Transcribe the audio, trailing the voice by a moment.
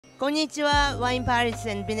Konnichiwa, Wine Paris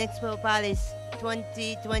and Vinexpo Paris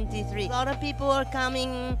 2023. A lot of people are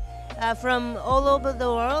coming from all over the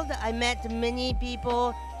world. I met many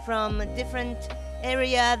people from different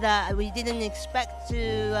area that we didn't expect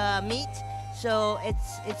to meet. So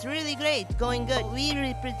it's really great, going good. We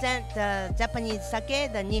represent the Japanese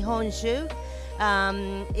sake, the Nihonshu.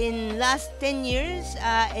 In last 10 years,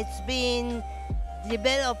 it's been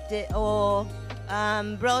developed or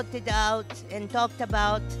brought it out and talked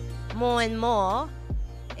about more and more,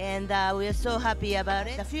 and we're so happy about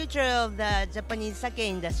it. The future of the Japanese sake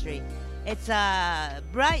industry, it's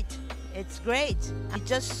bright, it's great. We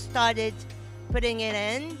just started putting it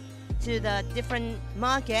in to the different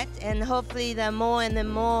market, and hopefully the more and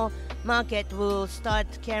more market will start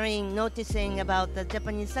noticing about the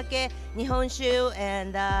Japanese sake, Nihonshu,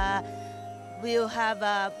 and we'll have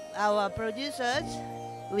our producers.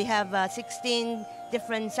 We have 16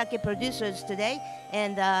 different sake producers today,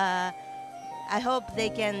 and I hope they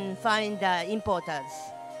can find importers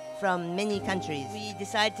from many countries. We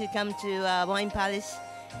decided to come to Wine Palace.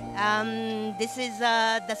 This is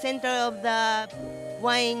the center of the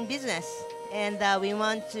wine business, and we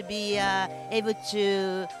want to be able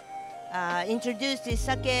to introduce this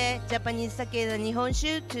sake, Japanese sake, the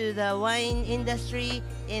Nihonshu, to the wine industry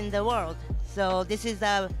in the world. So this is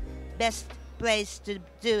the best place to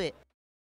do it.